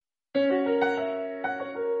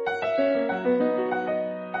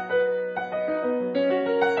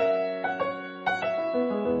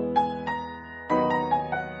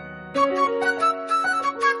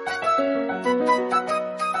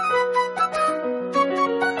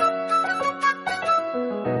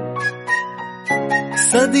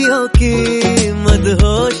सदियों की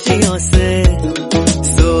मदहोशियों से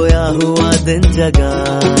सोया हुआ दिन जगा,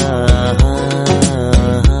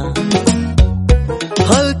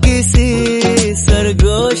 हल्की सी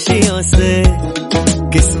सरगोशियों से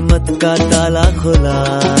किस्मत का ताला खुला।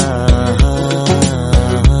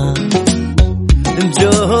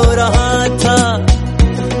 जो हो रहा था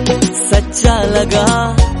सच्चा लगा,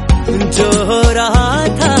 जो हो रहा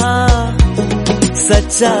था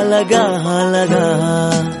सच्चा लगा।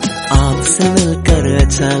 आपसे मिलकर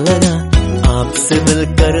अच्छा लगा, आपसे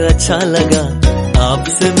मिलकर अच्छा लगा,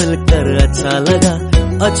 आपसे मिलकर अच्छा लगा,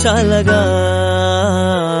 अच्छा लगा।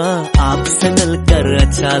 आपसे मिलकर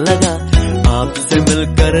अच्छा लगा, आपसे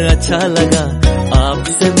मिलकर अच्छा लगा,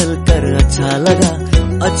 आपसे मिलकर अच्छा लगा,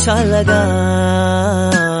 अच्छा लगा।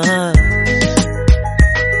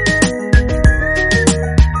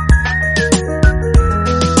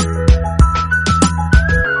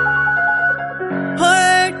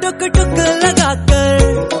 टुक टुक लगाकर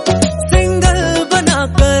सिंगल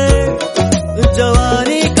बनाकर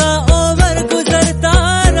जवानी का ओवर गुजरता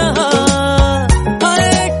रहा।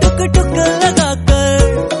 अरे टुक टुक लगाकर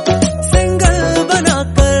सिंगल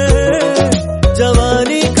बनाकर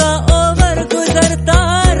जवानी का ओवर गुजरता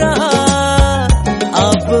रहा।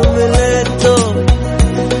 आप मिले तो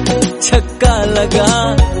छक्का लगा,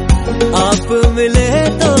 आप मिले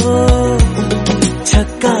तो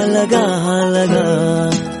छक्का लगा।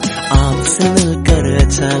 आपसे मिलकर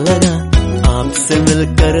अच्छा लगा, आपसे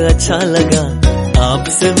मिलकर अच्छा लगा,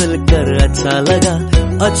 आपसे मिलकर अच्छा लगा,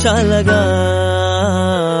 अच्छा लगा।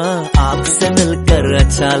 आपसे मिलकर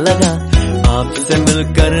अच्छा लगा, आपसे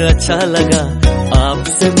मिलकर अच्छा लगा,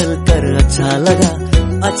 आपसे मिलकर अच्छा लगा,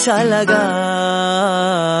 अच्छा लगा,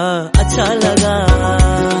 अच्छा लगा,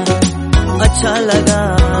 अच्छा लगा।